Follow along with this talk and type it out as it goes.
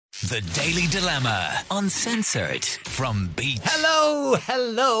The Daily Dilemma, uncensored from Beat.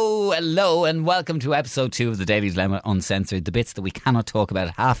 Hello, and welcome to episode 2 of The Daily Dilemma Uncensored. The bits that we cannot talk about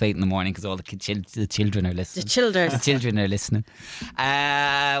at 8:30 in the morning because all the children are listening. The children are listening.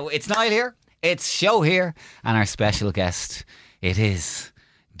 It's Niall here, it's Show here, and our special guest, it is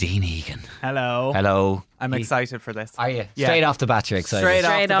Dean Egan. Hello. I'm excited for this. Are you? Yeah. Straight off the bat, you're excited. Straight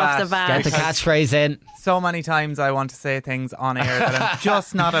off the bat. Get the catchphrase in. So many times I want to say things on air that I'm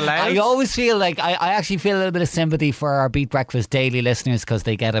just not allowed. I always feel like I actually feel a little bit of sympathy for our Beat Breakfast daily listeners because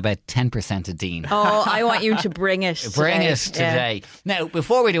they get about 10% of Dean. Oh, I want you to bring it today. Bring it today. Yeah. Now,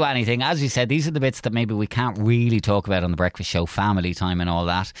 before we do anything, as you said, these are the bits that maybe we can't really talk about on the breakfast show, family time and all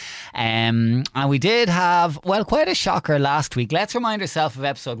that. And we did have, well, quite a shocker last week. Let's remind ourselves of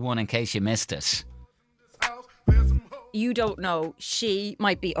episode 1 in case you missed it. You don't know, she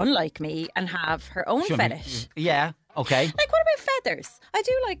might be unlike me and have her own fetish. Yeah, okay. Like, what about feathers? I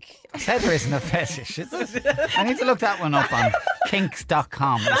do like... Feather isn't a fetish, is it? I need to look that one up on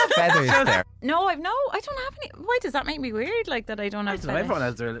kinks.com. There's feathers there. No, I don't have any... Why does that make me weird, like, that I don't have fetish? Everyone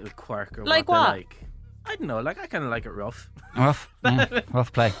has their little quirk or like what? What? They like. I don't know, like I kind of like it rough. Rough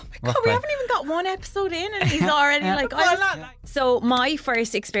play. God, we haven't even got one episode in and he's already like... So my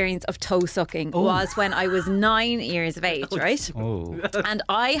first experience of toe sucking was when I was 9 years of age, right? Oh. And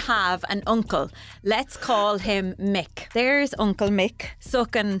I have an uncle. Let's call him Mick. There's Uncle Mick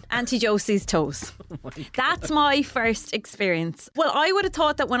sucking Auntie Josie's toes. That's my first experience. Well, I would have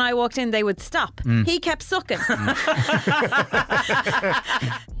thought that when I walked in they would stop. He kept sucking.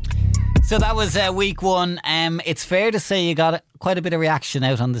 So that was week 1. It's fair to say you got quite a bit of reaction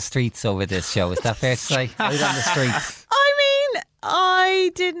out on the streets over this show. Is that fair to say? Out on the streets. I mean,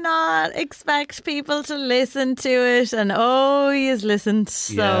 I did not expect people to listen to it, and he has listened.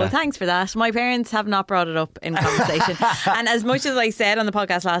 So thanks for that. My parents have not brought it up in conversation. And as much as I said on the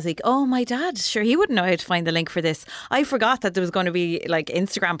podcast last week, my dad, sure, he wouldn't know how to find the link for this. I forgot that there was going to be like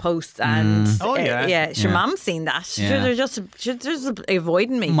Instagram posts and sure, Mum's seen that. Sure, they're just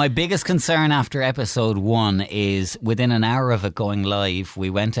avoiding me. My biggest concern after episode 1 is within an hour of it going live, we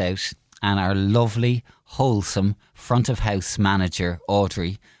went out and our lovely, wholesome front of house manager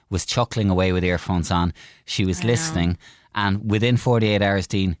Audrey was chuckling away with earphones on. She was listening, and within 48 hours,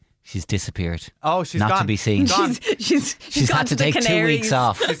 Dean, she's disappeared. Oh, she's not gone. to be seen. She's had to take 2 weeks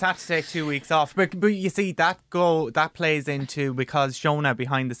off. She's had to take 2 weeks off. But you see, that plays into because Shona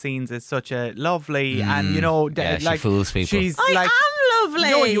behind the scenes is such a lovely and she fools people. She's I like, am lovely.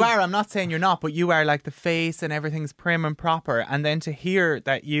 No, you are. I'm not saying you're not, but you are like the face and everything's prim and proper. And then to hear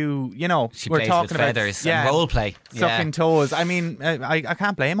that she we're plays talking with feathers about and role play, sucking toes. I mean, I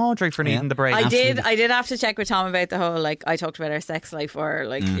can't blame Audrey for needing the break. I did have to check with Tom about the whole I talked about our sex life or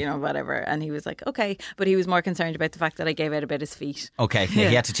whatever, and he was like okay, but he was more concerned about the fact that I gave out about his feet. Okay, he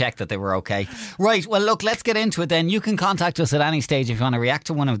had to check that they were okay. Right, well look, let's get into it then. You can contact us at any stage if you want to react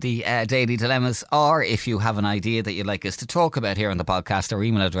to one of the daily dilemmas, or if you have an idea that you'd like us to talk about here on the podcast. Our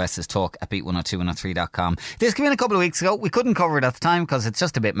email address is talk@beat102103.com. This came in a couple of weeks ago. We couldn't cover it at the time because it's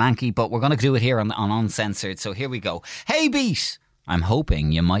just a bit manky, but we're going to do it here on Uncensored. So here we go. Hey Beat, I'm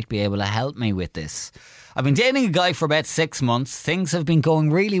hoping you might be able to help me with this. I've been dating a guy for about 6 months. Things have been going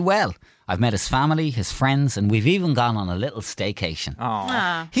really well. I've met his family, his friends, and we've even gone on a little staycation.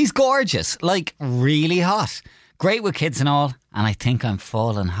 He's gorgeous, like really hot. Great with kids and all, and I think I'm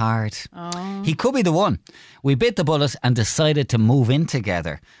falling hard. He could be the one. We bit the bullet and decided to move in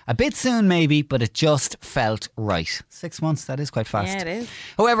together. A bit soon maybe, but it just felt right. 6 months, that is quite fast. Yeah, it is.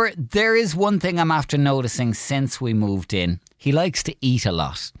 However, there is one thing I'm after noticing since we moved in. He likes to eat a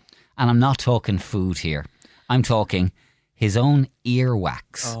lot. And I'm not talking food here. I'm talking his own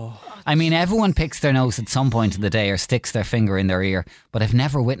earwax. I mean, everyone picks their nose at some point in the day or sticks their finger in their ear, but I've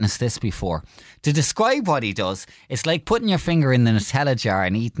never witnessed this before. To describe what he does, it's like putting your finger in the Nutella jar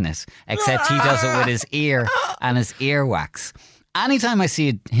and eating it, except he does it with his ear and his earwax. Anytime I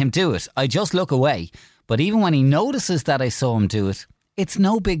see him do it, I just look away. But even when he notices that I saw him do it, it's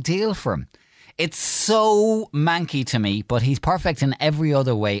no big deal for him. It's so manky to me, but he's perfect in every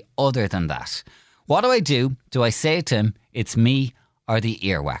other way other than that. What do? Do I say to him, it's me or the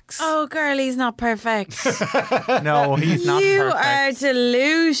earwax? Oh, girl, he's not perfect. No, he's not you perfect. are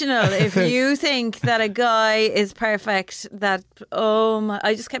delusional if you think that a guy is perfect.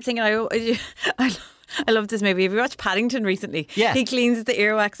 I just kept thinking, I love this movie. Have you watched Paddington recently? Yeah. He cleans the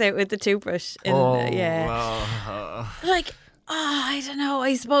earwax out with the toothbrush. I don't know.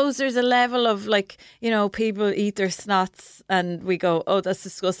 I suppose there's a level of like, people eat their snots and we go, oh, that's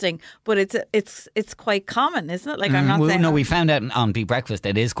disgusting. But it's quite common, isn't it? Like I'm not saying. No, we found out on Big Breakfast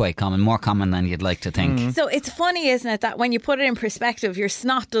it is quite common, more common than you'd like to think. So it's funny, isn't it, that when you put it in perspective, your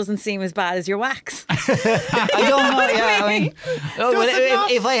snot doesn't seem as bad as your wax. I don't know. Yeah, I mean,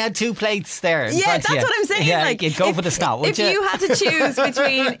 if I had 2 plates there, in front that's of you, what I'm saying. Yeah, like, you'd go for the snot, wouldn't if you? you had to choose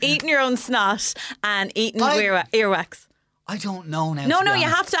between eating your own snot and eating earwax. I don't know now. No, you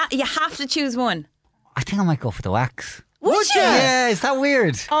have to choose one. I think I might go for the wax. Would you? Yeah, is that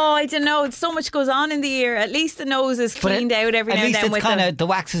weird? Oh, I don't know. So much goes on in the ear. At least the nose is cleaned out every now and then. At least it's kind of the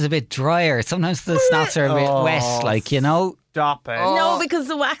wax is a bit drier. Sometimes the snots are a bit wet, like Stop it. No, because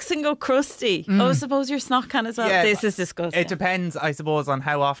the wax can go crusty. Oh, suppose your snot can as well. Yeah, this is disgusting. It depends, I suppose, on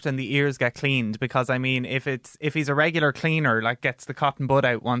how often the ears get cleaned. Because I mean, if he's a regular cleaner, like gets the cotton bud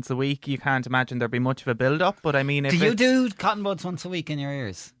out once a week, you can't imagine there'd be much of a build up. But I mean, if do you do cotton buds once a week in your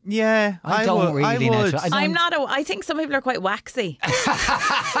ears? Yeah, I don't really. I think some people are quite waxy.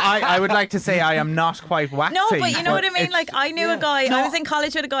 I would like to say I am not quite waxy. No, but you know what I mean? Like I knew a guy, I was in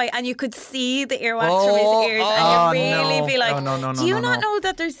college with a guy and you could see the earwax from his ears and you really be like, do you not know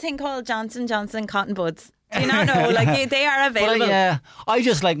that there's a thing called Johnson Johnson cotton buds? Do you not know? Like they are available. Yeah, I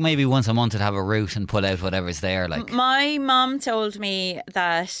just like maybe once a month to have a root and pull out whatever's there. Like my mum told me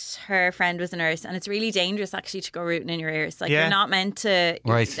that her friend was a nurse, and it's really dangerous actually to go rooting in your ears. Like you're not meant to.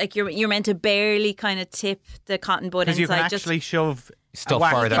 Right. Like you're meant to barely kind of tip the cotton bud inside. Because you can actually shove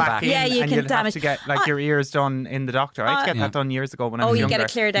stuff further back in, yeah, you and can you'll damage. have to get like your ears done in the doctor. I had to get that done years ago when I was younger. You get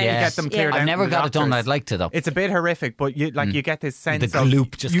it cleared out. You get them cleared out. I've never from the got it done. doctors. I'd like to though. It's a bit horrific, but you get this sense the of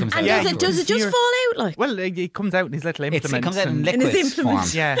gloop just comes out. And does it just fall out like? Well, it comes out in his little implements. It comes out in and- liquid his form.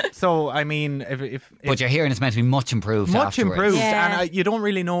 implements. Yeah. So I mean, if But your hearing is meant to be much improved. much afterwards. improved, Yeah. and you don't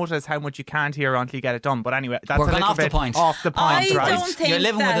really notice how much you can't hear until you get it done. But anyway, that's We're a going little off the bit point. off the point, I right? don't think You're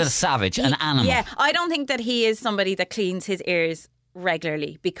living that with a savage, an animal. Yeah, I don't think that he is somebody that cleans his ears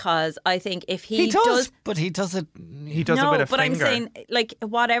regularly, because I think if He does, but he does it. He does no, a bit of but finger. I'm saying like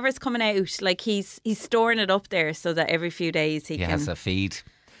whatever's coming out, like he's storing it up there so that every few days he has can. a feed.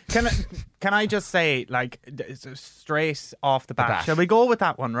 Can I just say, like, straight off the bat, bat. shall we go with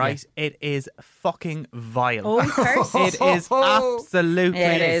that one, right? Yeah. It is fucking vile. Oh, curse. It is absolutely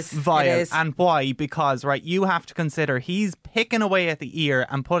Yeah, it is. vile. It is. And why? Because, right, you have to consider he's picking away at the ear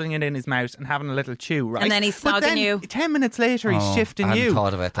and putting it in his mouth and having a little chew, right? And then he's But snogging then, you. 10 minutes later, he's shifting I hadn't you.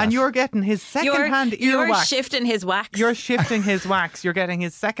 thought about that. And you're getting his second-hand You're earwax. shifting his wax. You're shifting his wax. You're getting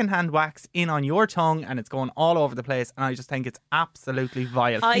his second-hand wax in on your tongue, and it's going all over the place. And I just think it's absolutely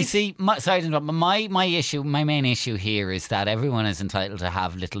vile. You see, my issue, my main issue here is that everyone is entitled to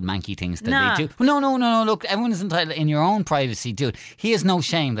have little manky things that they do. No. Look, everyone is entitled in your own privacy. Do it. He has no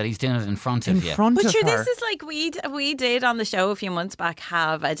shame that he's doing it in front of you. But sure, this is like we did on the show a few months back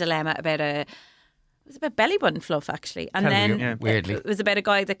have a dilemma about it was about belly button fluff actually, and then weirdly it was about a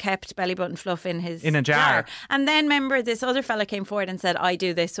guy that kept belly button fluff in a jar. And then remember this other fella came forward and said, I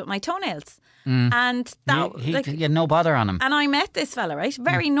do this with my toenails. And that he had no bother on him. And I met this fella, right?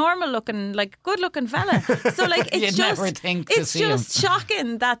 Very normal looking, like good looking fella. So like it's just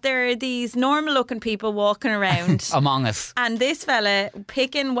shocking that there are these normal looking people walking around among us, and this fella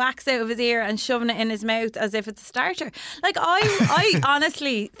picking wax out of his ear and shoving it in his mouth as if it's a starter. Like I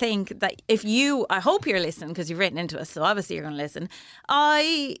honestly think that I hope you're listening because you've written into us, so obviously you're going to listen.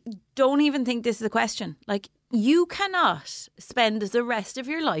 I don't even think this is a question. Like, you cannot spend the rest of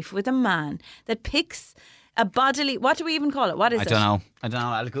your life with a man that picks a bodily, what do we even call it? What is it? I don't know.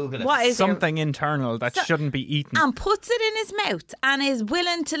 I'll Google it. What is something internal that shouldn't be eaten. And puts it in his mouth and is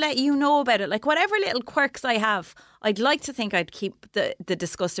willing to let you know about it. Like whatever little quirks I have, I'd like to think I'd keep the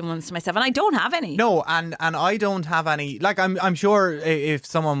disgusting ones to myself, and I don't have any. No, and I don't have any. Like I'm sure if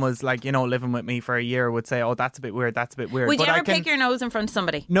someone was like living with me for a year would say, oh, that's a bit weird. Would you ever pick your nose in front of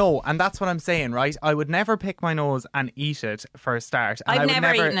somebody? No, and that's what I'm saying, right? I would never pick my nose and eat it for a start. And I've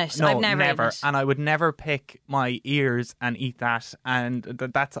never eaten it. No, I've never eaten it. And I would never pick my ears and eat that, and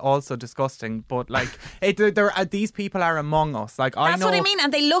that's also disgusting. But like, these people are among us. Like I know that's what I mean,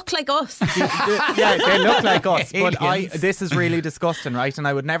 and they look like us. Yeah, they look like us. But this is really disgusting, right? And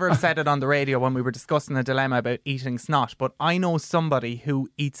I would never have said it on the radio when we were discussing a dilemma about eating snot. But I know somebody who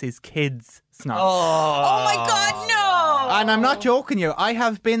eats his kids' snot. Oh my God, no! And I'm not joking you. I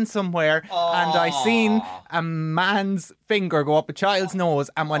have been somewhere and I seen a man's finger go up a child's nose,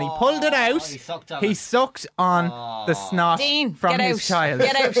 and when he pulled it out, he sucked on the snot Dean, from get his out. child.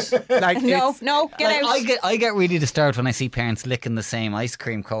 Get out. Like, No, get out. I get really disturbed when I see parents licking the same ice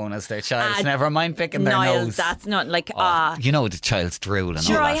cream cone as their child. Never mind picking their Niall, nose. that's not like You know the child's drool and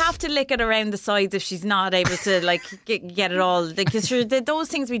Sure, all I that. have to lick it around the sides if she's not able to like get it all. Because sure, those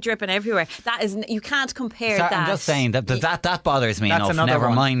things be dripping everywhere. That is, you can't compare Sorry, that. I'm just saying that bothers me That's enough. another Never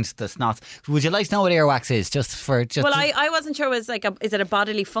one. mind the snot. Would you like to know what earwax is? Well, I wasn't sure. Was like is it a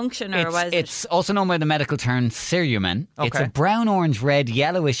bodily function or was it's also known by the medical term cerumen. It's Okay. a brown, orange, red,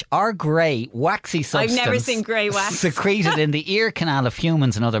 yellowish or grey waxy substance. I've never seen grey wax. Secreted in the ear canal of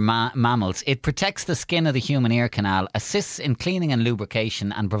humans and other mammals. It protects the skin of the human ear canal, assists in cleaning and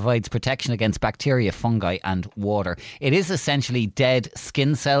lubrication, and provides protection against bacteria, fungi and water. It is essentially dead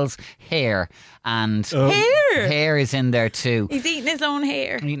skin cells, hair, and hair is in there too. He's eating his own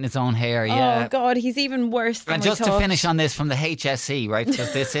hair. Eating his own hair, yeah. Oh God, he's even worse than And we just to thought. finish on this from the HSE, right,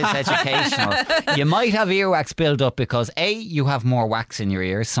 because this is educational, you might have earwax build up because A, you have more wax in your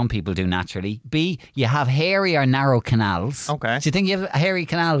ears. Some people do naturally. B, you have hairy or narrow canals. Okay. Do you think you have hairy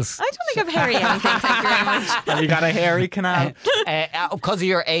canals? I don't think I've hairy anything. Thank you very much. Have you got a hairy canal? Because of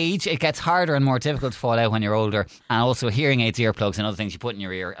your age, it gets harder and more difficult to fall out when you're older. And also hearing aids, earplugs and other things you put in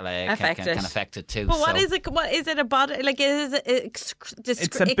your ear can affect it too. But what So- is it? What is it? A body? Like is it It's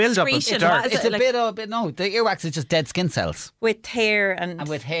a build-up of excretion? dirt. What is It's it, a like, bit of no. The earwax is just dead skin cells with hair and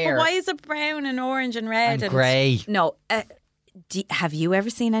with hair. But why is it brown and orange and red And grey. No. Have you ever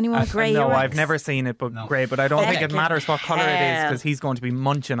seen anyone with grey? No, earwax? I've never seen it, but grey. But I don't think it Fucking matters what colour it is hell. because he's going to be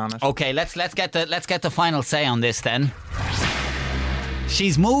munching on it. Okay, let's get the final say on this then.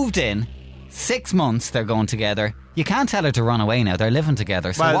 She's moved in. 6 months they're going together. You can't tell her to run away now. They're living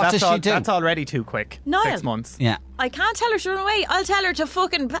together. So Well, what that's does she do? That's already too quick. Niall. 6 months. Yeah. I can't tell her to run away. I'll tell her to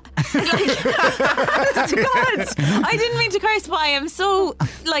fucking. Honest to God, I didn't mean to curse, but I am so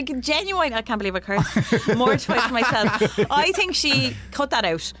genuine. I can't believe I cursed. Mortified for myself. I think she cut that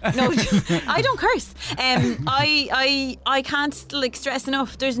out. No, I don't curse. I can't stress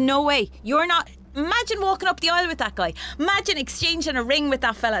enough. There's no way you're not. Imagine walking up the aisle with that guy. Imagine exchanging a ring with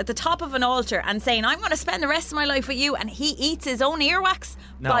that fella at the top of an altar and saying, I'm going to spend the rest of my life with you, and he eats his own earwax.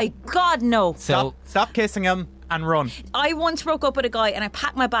 No. By God, no. So Stop kissing him and run. I once broke up with a guy and I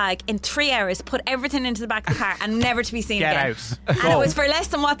packed my bag in 3 hours, put everything into the back of the car and never to be seen Get again. out. And Go. it was for less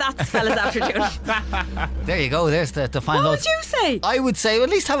than what that fella's after doing. there you go. There's the final. What would you say? I would say well, at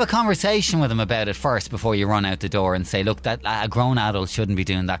least have a conversation with him about it first before you run out the door and say, look, that a grown adult shouldn't be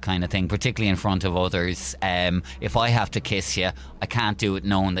doing that kind of thing, particularly in front of others. If I have to kiss you, I can't do it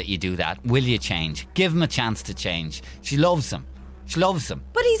knowing that you do that. Will you change? Give him a chance to change. She loves him. She loves him.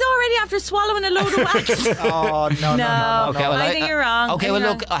 But he's already after swallowing a load of wax. Oh, no. Okay, well, I think you're wrong. Okay, I well,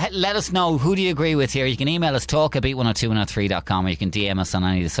 think look, let us know. Who do you agree with here? You can email us talk@beat102103.com, or you can DM us on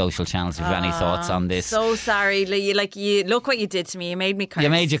any of the social channels if you have any thoughts on this. So sorry. You look what you did to me. You made me curse. You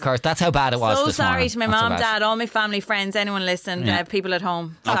made your curse. That's how bad it was So this sorry morning. to my That's how mom, bad. dad, all my family, friends, anyone listening, Yeah. people at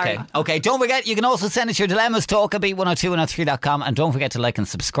home. Sorry. Okay. Don't forget, you can also send us your dilemmas, talk@beat102103.com, and don't forget to like and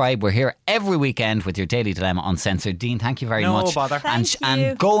subscribe. We're here every weekend with your daily dilemma uncensored. Dean, thank you very No much. bother. Thank you.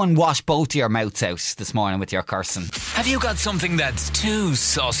 And go and wash both of your mouths out this morning with your cursing. Have you got something that's too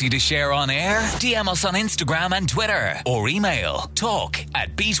saucy to share on air? DM us on Instagram and Twitter, or email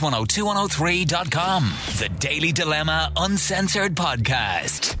talk@beat102103.com. The Daily Dilemma Uncensored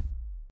Podcast.